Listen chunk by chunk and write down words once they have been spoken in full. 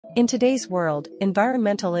In today's world,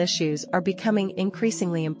 environmental issues are becoming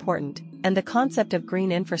increasingly important, and the concept of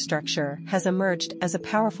green infrastructure has emerged as a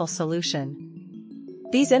powerful solution.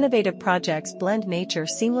 These innovative projects blend nature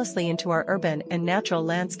seamlessly into our urban and natural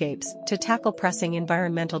landscapes to tackle pressing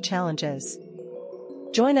environmental challenges.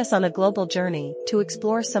 Join us on a global journey to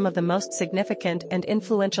explore some of the most significant and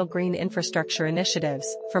influential green infrastructure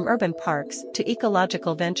initiatives, from urban parks to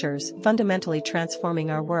ecological ventures fundamentally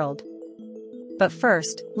transforming our world. But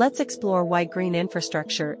first, let's explore why green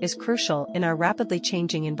infrastructure is crucial in our rapidly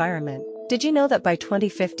changing environment. Did you know that by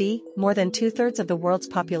 2050, more than two-thirds of the world's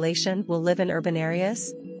population will live in urban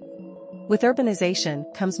areas? With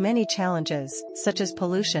urbanization comes many challenges, such as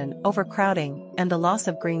pollution, overcrowding, and the loss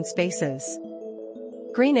of green spaces.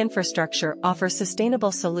 Green infrastructure offers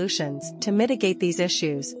sustainable solutions to mitigate these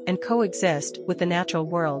issues and coexist with the natural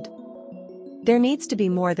world. There needs to be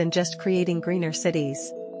more than just creating greener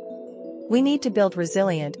cities. We need to build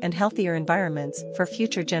resilient and healthier environments for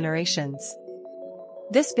future generations.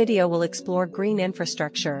 This video will explore green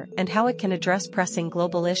infrastructure and how it can address pressing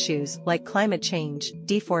global issues like climate change,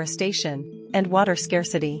 deforestation, and water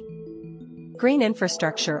scarcity. Green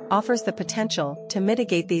infrastructure offers the potential to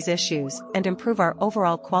mitigate these issues and improve our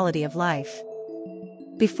overall quality of life.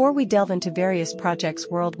 Before we delve into various projects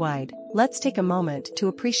worldwide, let's take a moment to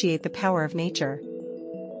appreciate the power of nature.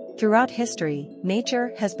 Throughout history,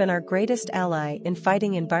 nature has been our greatest ally in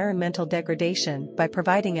fighting environmental degradation by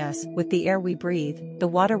providing us with the air we breathe, the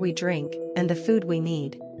water we drink, and the food we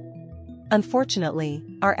need. Unfortunately,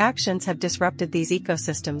 our actions have disrupted these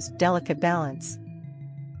ecosystems' delicate balance.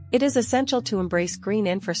 It is essential to embrace green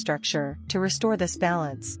infrastructure to restore this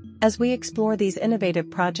balance. As we explore these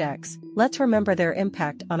innovative projects, let's remember their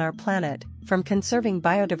impact on our planet, from conserving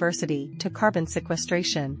biodiversity to carbon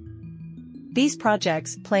sequestration. These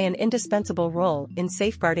projects play an indispensable role in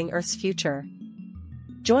safeguarding Earth's future.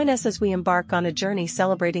 Join us as we embark on a journey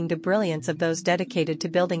celebrating the brilliance of those dedicated to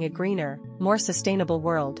building a greener, more sustainable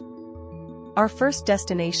world. Our first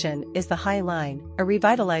destination is the High Line, a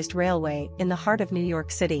revitalized railway in the heart of New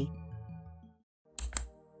York City.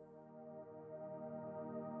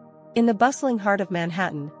 In the bustling heart of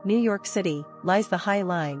Manhattan, New York City, lies the High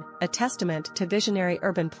Line, a testament to visionary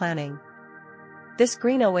urban planning. This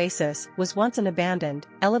green oasis was once an abandoned,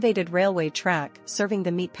 elevated railway track serving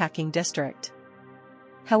the meatpacking district.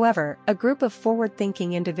 However, a group of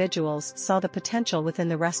forward-thinking individuals saw the potential within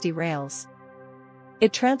the rusty rails.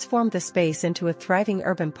 It transformed the space into a thriving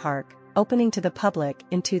urban park, opening to the public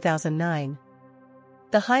in 2009.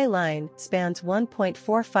 The High Line spans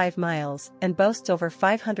 1.45 miles and boasts over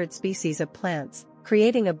 500 species of plants,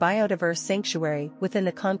 creating a biodiverse sanctuary within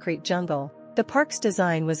the concrete jungle. The park's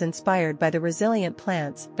design was inspired by the resilient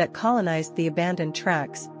plants that colonized the abandoned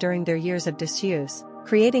tracks during their years of disuse,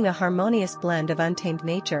 creating a harmonious blend of untamed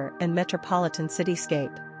nature and metropolitan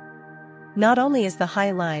cityscape. Not only is the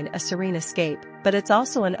High Line a serene escape, but it's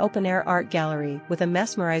also an open-air art gallery with a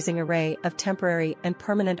mesmerizing array of temporary and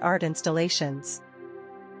permanent art installations.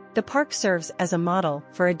 The park serves as a model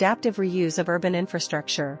for adaptive reuse of urban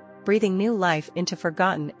infrastructure, breathing new life into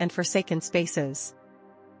forgotten and forsaken spaces.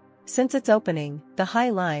 Since its opening, the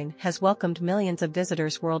High Line has welcomed millions of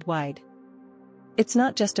visitors worldwide. It's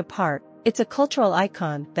not just a park, it's a cultural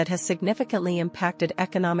icon that has significantly impacted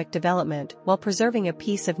economic development while preserving a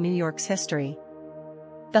piece of New York's history.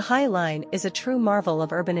 The High Line is a true marvel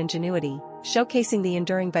of urban ingenuity, showcasing the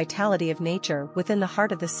enduring vitality of nature within the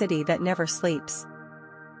heart of the city that never sleeps.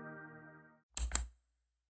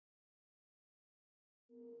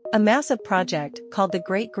 A massive project called the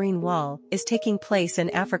Great Green Wall is taking place in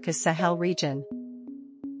Africa's Sahel region.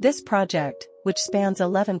 This project, which spans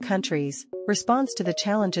 11 countries, responds to the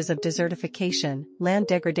challenges of desertification, land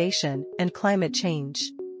degradation, and climate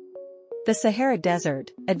change. The Sahara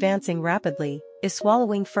Desert, advancing rapidly, is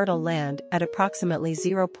swallowing fertile land at approximately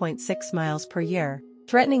 0.6 miles per year,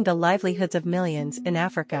 threatening the livelihoods of millions in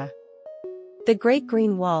Africa. The Great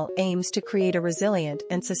Green Wall aims to create a resilient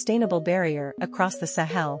and sustainable barrier across the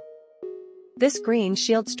Sahel. This green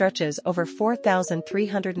shield stretches over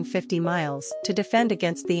 4,350 miles to defend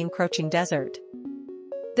against the encroaching desert.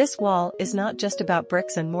 This wall is not just about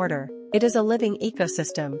bricks and mortar, it is a living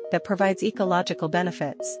ecosystem that provides ecological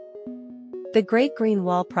benefits. The Great Green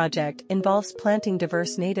Wall project involves planting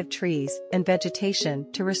diverse native trees and vegetation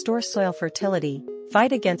to restore soil fertility,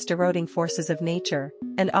 fight against eroding forces of nature,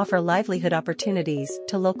 and offer livelihood opportunities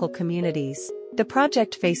to local communities. The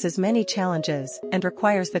project faces many challenges and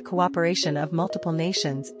requires the cooperation of multiple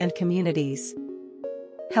nations and communities.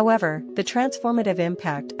 However, the transformative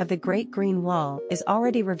impact of the Great Green Wall is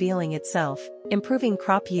already revealing itself, improving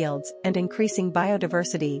crop yields and increasing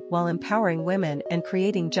biodiversity while empowering women and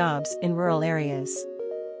creating jobs in rural areas.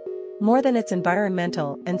 More than its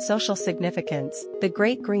environmental and social significance, the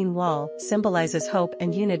Great Green Wall symbolizes hope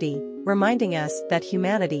and unity, reminding us that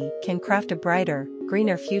humanity can craft a brighter,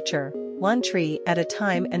 greener future, one tree at a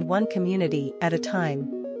time and one community at a time.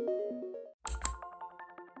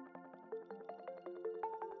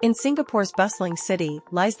 In Singapore's bustling city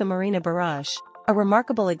lies the Marina Barrage, a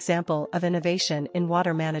remarkable example of innovation in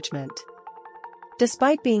water management.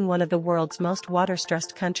 Despite being one of the world's most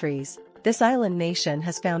water-stressed countries, this island nation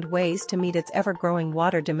has found ways to meet its ever-growing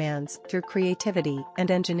water demands through creativity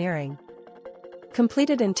and engineering.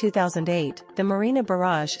 Completed in 2008, the Marina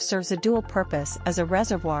Barrage serves a dual purpose as a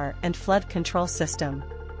reservoir and flood control system.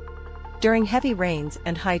 During heavy rains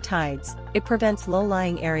and high tides, it prevents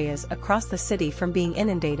low-lying areas across the city from being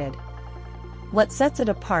inundated. What sets it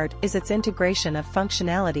apart is its integration of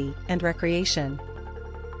functionality and recreation.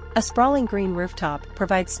 A sprawling green rooftop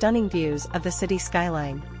provides stunning views of the city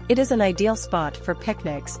skyline. It is an ideal spot for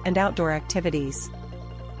picnics and outdoor activities.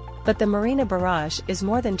 But the Marina Barrage is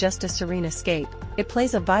more than just a serene escape, it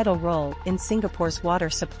plays a vital role in Singapore's water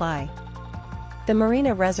supply. The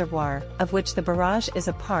Marina Reservoir, of which the barrage is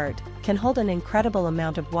a part, can hold an incredible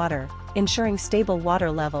amount of water, ensuring stable water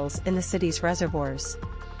levels in the city's reservoirs.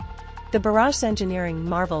 The barrage's engineering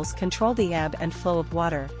marvels control the ebb and flow of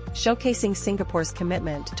water, showcasing Singapore's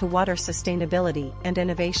commitment to water sustainability and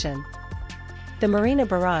innovation. The Marina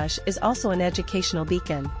Barrage is also an educational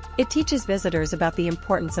beacon. It teaches visitors about the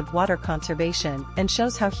importance of water conservation and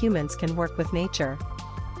shows how humans can work with nature.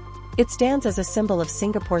 It stands as a symbol of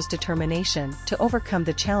Singapore's determination to overcome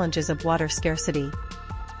the challenges of water scarcity.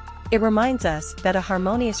 It reminds us that a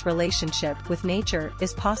harmonious relationship with nature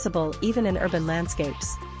is possible even in urban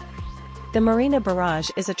landscapes. The Marina Barrage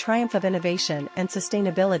is a triumph of innovation and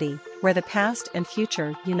sustainability, where the past and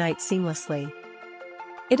future unite seamlessly.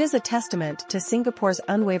 It is a testament to Singapore's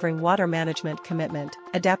unwavering water management commitment,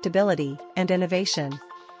 adaptability, and innovation.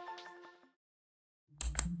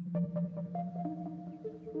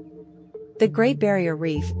 The Great Barrier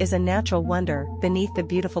Reef is a natural wonder beneath the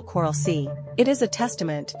beautiful Coral Sea. It is a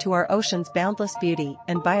testament to our ocean's boundless beauty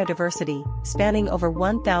and biodiversity, spanning over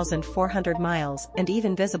 1,400 miles and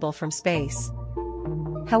even visible from space.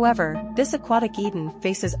 However, this aquatic Eden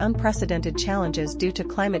faces unprecedented challenges due to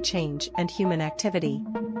climate change and human activity.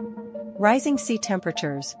 Rising sea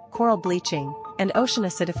temperatures, coral bleaching, and ocean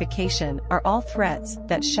acidification are all threats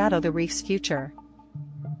that shadow the reef's future.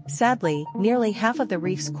 Sadly, nearly half of the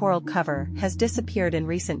reef's coral cover has disappeared in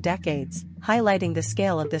recent decades, highlighting the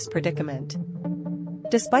scale of this predicament.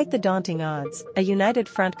 Despite the daunting odds, a united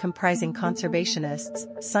front comprising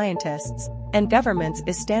conservationists, scientists, and governments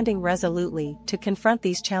is standing resolutely to confront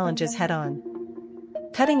these challenges head-on.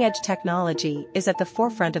 Cutting-edge technology is at the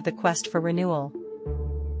forefront of the quest for renewal.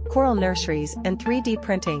 Coral nurseries and 3D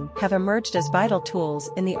printing have emerged as vital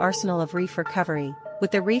tools in the arsenal of reef recovery,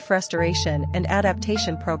 with the Reef Restoration and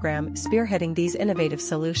Adaptation Program spearheading these innovative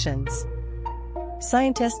solutions.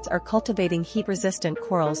 Scientists are cultivating heat-resistant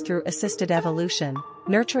corals through assisted evolution,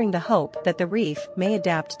 nurturing the hope that the reef may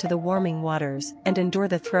adapt to the warming waters and endure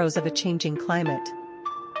the throes of a changing climate.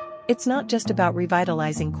 It's not just about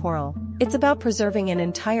revitalizing coral, it's about preserving an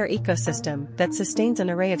entire ecosystem that sustains an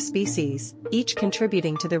array of species, each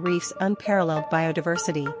contributing to the reef's unparalleled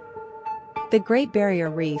biodiversity. The Great Barrier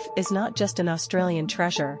Reef is not just an Australian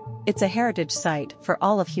treasure, it's a heritage site for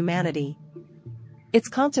all of humanity. Its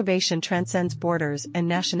conservation transcends borders and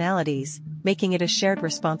nationalities, making it a shared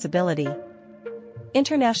responsibility.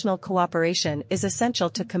 International cooperation is essential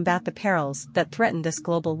to combat the perils that threaten this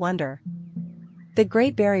global wonder. The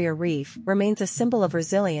Great Barrier Reef remains a symbol of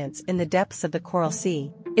resilience in the depths of the Coral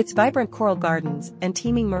Sea. Its vibrant coral gardens and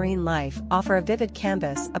teeming marine life offer a vivid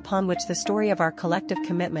canvas upon which the story of our collective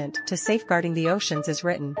commitment to safeguarding the oceans is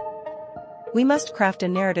written. We must craft a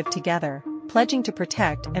narrative together, pledging to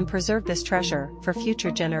protect and preserve this treasure for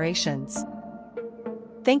future generations.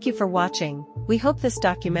 Thank you for watching. We hope this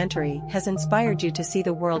documentary has inspired you to see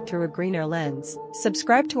the world through a greener lens.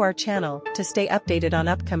 Subscribe to our channel to stay updated on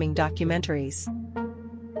upcoming documentaries.